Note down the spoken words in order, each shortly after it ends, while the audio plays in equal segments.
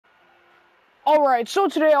Alright, so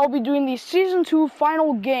today I'll be doing the Season 2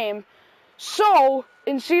 final game. So,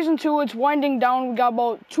 in Season 2, it's winding down. We got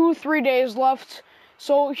about 2-3 days left.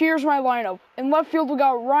 So, here's my lineup. In left field, we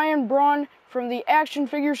got Ryan Braun from the action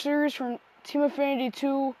figure series from Team Affinity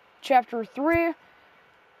 2, Chapter 3.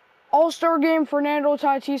 All-Star Game, Fernando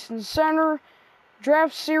Tatis in center.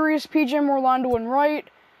 Draft Series, PJ Morlando in right.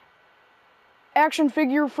 Action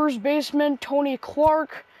figure, first baseman, Tony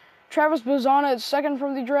Clark. Travis Bazzana at second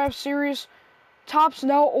from the Draft Series. Tops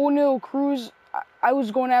now, O'Neal Cruz. I was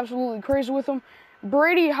going absolutely crazy with him.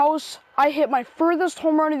 Brady House, I hit my furthest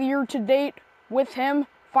home run of the year to date with him.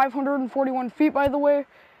 541 feet, by the way.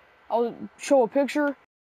 I'll show a picture.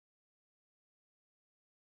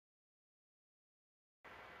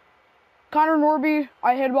 Connor Norby,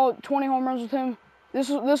 I hit about 20 home runs with him. This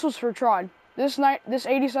was for Trod. This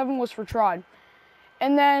 87 was for Trod.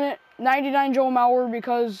 And then 99 Joe Mauer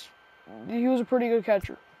because he was a pretty good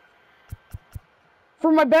catcher.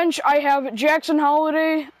 For my bench, I have Jackson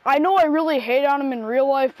Holliday. I know I really hate on him in real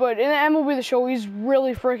life, but in the MLB The Show, he's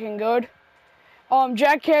really freaking good.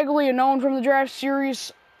 Jack Cagley, known from the Draft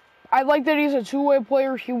Series. I like that he's a two-way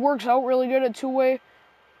player. He works out really good at two-way.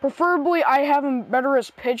 Preferably, I have him better as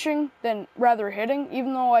pitching than rather hitting,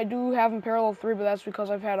 even though I do have him parallel 3, but that's because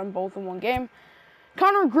I've had them both in one game.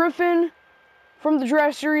 Connor Griffin from the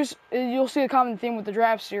Draft Series. You'll see a common theme with the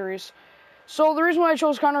Draft Series. So the reason why I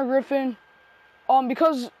chose Connor Griffin,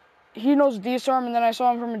 because he knows disarm, and then I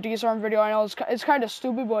saw him from a disarm video. I know it's kind of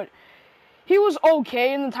stupid, but he was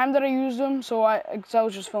okay in the time that I used him, so I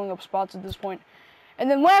was just filling up spots at this point. And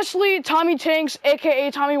then lastly, Tommy Tanks,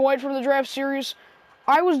 a.k.a. Tommy White from the Draft Series.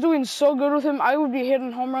 I was doing so good with him, I would be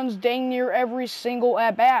hitting home runs dang near every single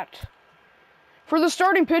at-bat. For the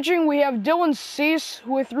starting pitching, we have Dylan Cease,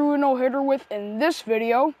 who I threw a no-hitter with in this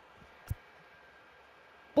video.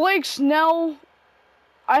 Blake Snell,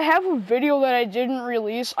 I have a video that I didn't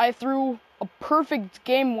release. I threw a perfect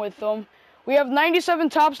game with them. We have 97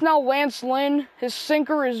 tops now, Lance Lynn. His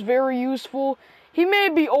sinker is very useful. He may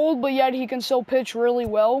be old, but yet he can still pitch really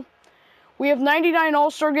well. We have 99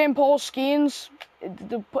 All-Star Game, Paul Skeens.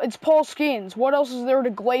 It's Paul Skeens. What else is there to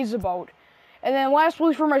glaze about? And then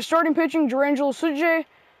lastly, for my starting pitching, Durangelo Suje.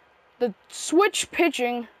 The switch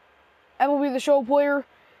pitching, MLB The Show player.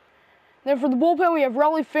 Then for the bullpen, we have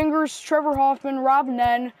Raleigh Fingers, Trevor Hoffman, Rob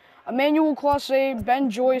Nen, Emmanuel Clase,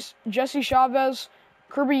 Ben Joyce, Jesse Chavez,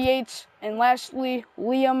 Kirby Yates, and lastly,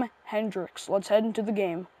 Liam Hendricks. Let's head into the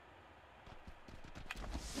game.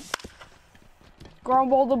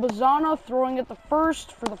 Ground ball to Bazzana, throwing it the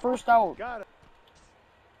first for the first out. Got it.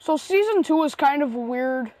 So Season 2 is kind of a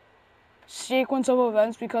weird sequence of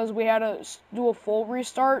events because we had to do a full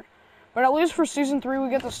restart. But at least for Season 3, we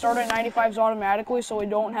get to start at 95s automatically, so we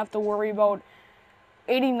don't have to worry about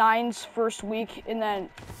 89's first week, and then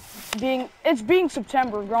being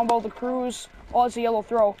September. Ground ball to Cruz. Oh, it's a yellow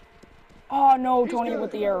throw. Oh, no, Tony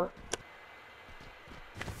with the error.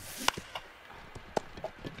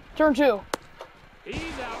 Turn 2.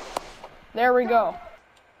 He's out. There we go.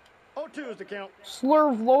 0-2 is the count.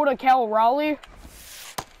 Slurve low to Cal Raleigh.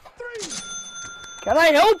 3. Can I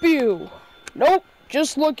help you? Nope,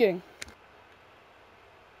 just looking.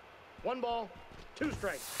 1 ball, 2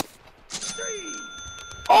 strikes. 3.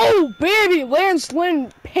 Oh, baby! Lance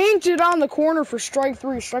Lynn painted on the corner for strike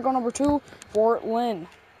 3. Strikeout number 2 for Lynn.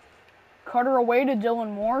 Cutter away to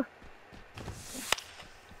Dylan Moore.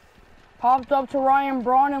 Popped up to Ryan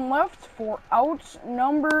Braun in left for out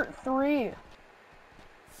number 3.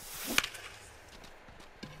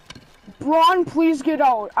 Braun, please get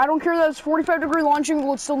out. I don't care that it's 45-degree launching,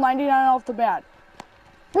 but it's still 99 off the bat.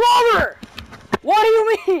 Brother! What do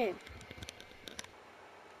you mean?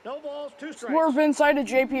 No balls, 2 strikes. Swerve inside to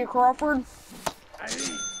J.P. Crawford.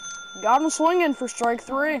 Got him swinging for strike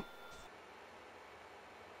 3.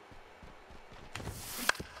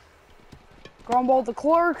 Ground ball to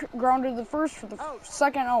Clark. Grounded the first for the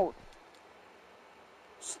second out.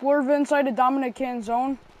 Slurve inside to Dominic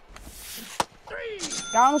Canzone. 3.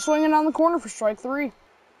 Got him swinging on the corner for strike 3.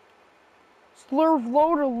 Slurve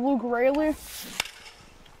low to Luke Raley.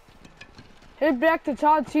 Hit back to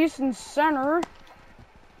Tatis in center.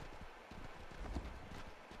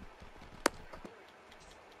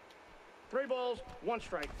 Three balls, 1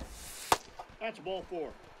 strike. That's ball 4.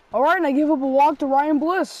 All right, and I give up a walk to Ryan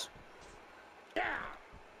Bliss. Yeah.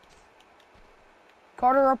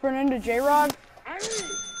 Carter up and into J-Rod.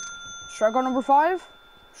 Strikeout number 5.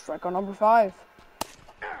 Strikeout number 5.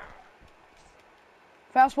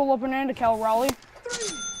 Fastball up and into Cal Raleigh.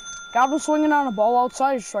 3. Got him swinging on a ball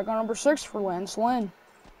outside. Strikeout number 6 for Lance Lynn.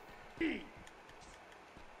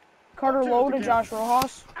 Carter low to Josh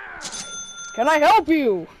Rojas. Can I help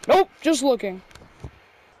you? Nope, just looking.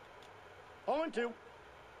 0-2.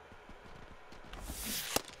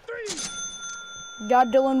 3. Got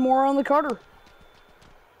Dylan Moore on the cutter.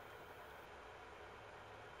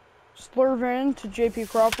 Slurve in to J.P.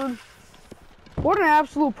 Crawford. What an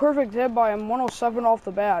absolute perfect hit by him, 107 off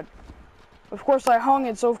the bat. Of course I hung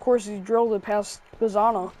it, so of course he drilled it past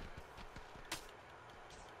Bizana.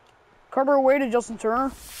 Cutter away to Justin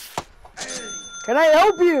Turner. Can I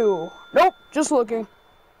help you? Nope, just looking.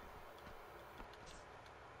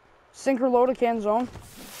 Sinker low to can zone.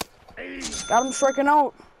 Got him striking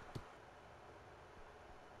out.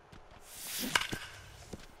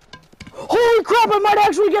 Holy crap, I might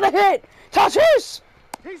actually get a hit! Tatis!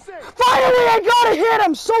 Finally, I got a hit!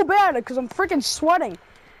 I'm so bad because I'm freaking sweating.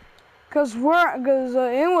 Because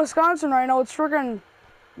in Wisconsin right now, it's freaking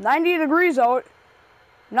 90 degrees out.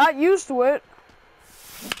 Not used to it.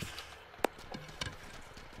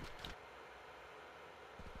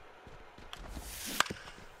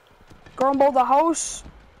 Grumble the house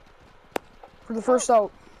for the first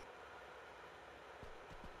out.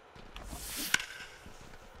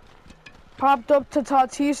 Popped up to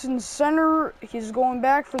Tatis in center. He's going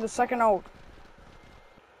back for the second out.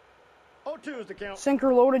 0-2 is the count.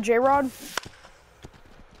 Sinker low to J-Rod.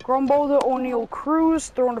 Grumble to O'Neal Cruz,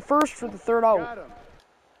 throwing to first for the third out. Got him.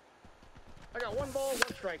 I got 1 ball, 1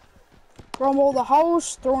 strike. Grumble the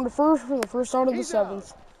house, throwing to first for the first out of the He's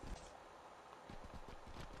seventh.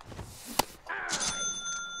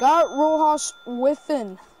 Got Rojas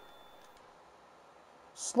within.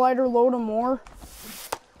 Slider low to Moore.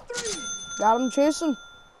 3. Got him chasing.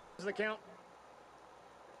 Is the count.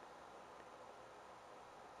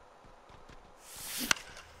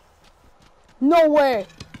 No way.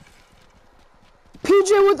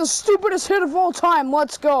 PJ with the stupidest hit of all time.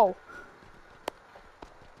 Let's go.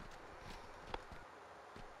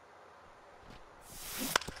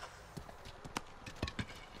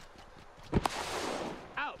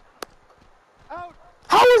 Out. Out.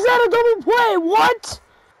 How is that a double play? What?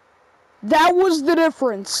 That was the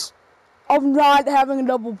difference of not having a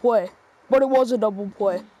double play. But it was a double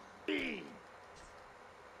play.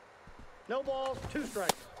 No balls, 2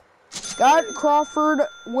 strikes. Got Crawford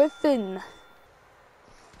within.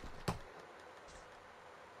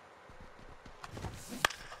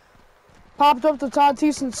 Popped up to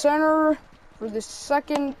Tatis in center for the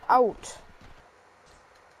second out.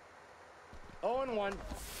 0-1.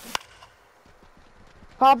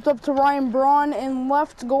 Popped up to Ryan Braun in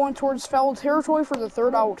left, going towards foul territory for the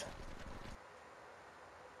third out.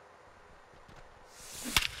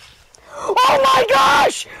 Oh my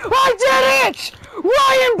gosh! I did it!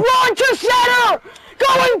 Ryan Braun to center!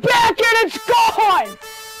 Going back and it's gone!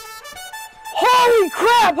 Holy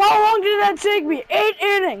crap! How long did that take me? 8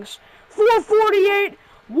 innings. 448,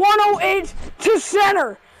 108 to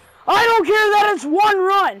center. I don't care that it's 1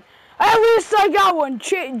 run. At least I got one.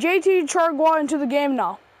 JT Chargois into the game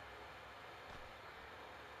now.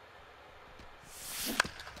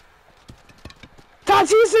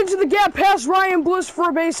 Tatis into the gap past Ryan Bliss for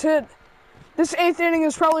a base hit. This 8th inning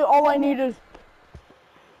is probably all I needed.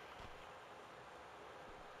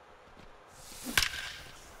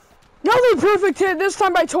 Another perfect hit, this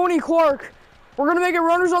time by Tony Clark. We're going to make it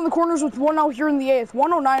runners on the corners with 1 out here in the 8th.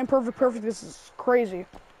 109, perfect. This is crazy.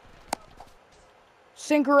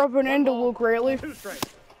 Sinker up and into Luke Raley. 2 strikes.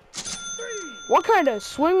 3. What kind of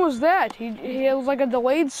swing was that? He was like a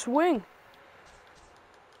delayed swing.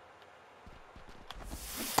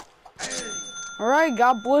 All right,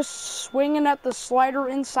 got Bliss swinging at the slider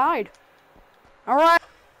inside. All right.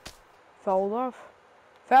 Fouled off.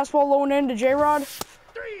 Fastball low and in to J-Rod.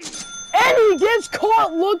 3. And he gets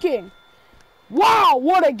caught looking. Wow,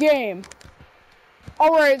 what a game.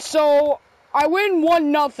 All right, so I win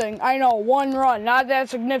 1-0. I know, 1 run, not that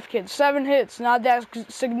significant. 7 hits, not that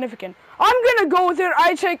significant. I'm going to go with it.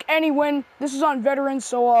 I take any win. This is on veterans,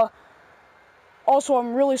 so also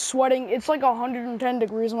I'm really sweating. It's like 110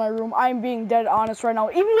 degrees in my room. I'm being dead honest right now.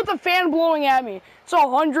 Even with the fan blowing at me, it's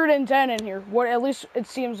 110 in here. What at least it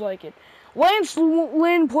seems like it. Lance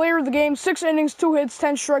Lynn, player of the game, 6 innings, 2 hits,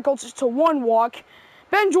 10 strikeouts to 1 walk.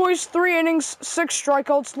 Ben Joyce, 3 innings, 6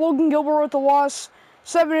 strikeouts. Logan Gilbert with the loss,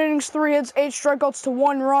 7 innings, 3 hits, 8 strikeouts to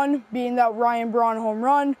 1 run, being that Ryan Braun home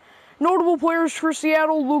run. Notable players for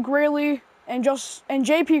Seattle, Luke Raley and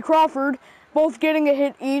J.P. Crawford, both getting a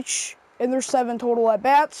hit each in their 7 total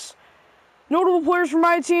at-bats. Notable players for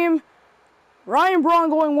my team, Ryan Braun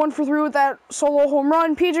going 1 for 3 with that solo home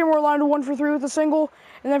run, PJ Morlando 1 for 3 with a single,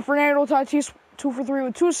 and then Fernando Tatis 2 for 3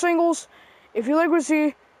 with 2 singles. If you like what you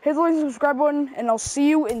see, hit the like and subscribe button, and I'll see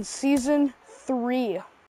you in Season 3.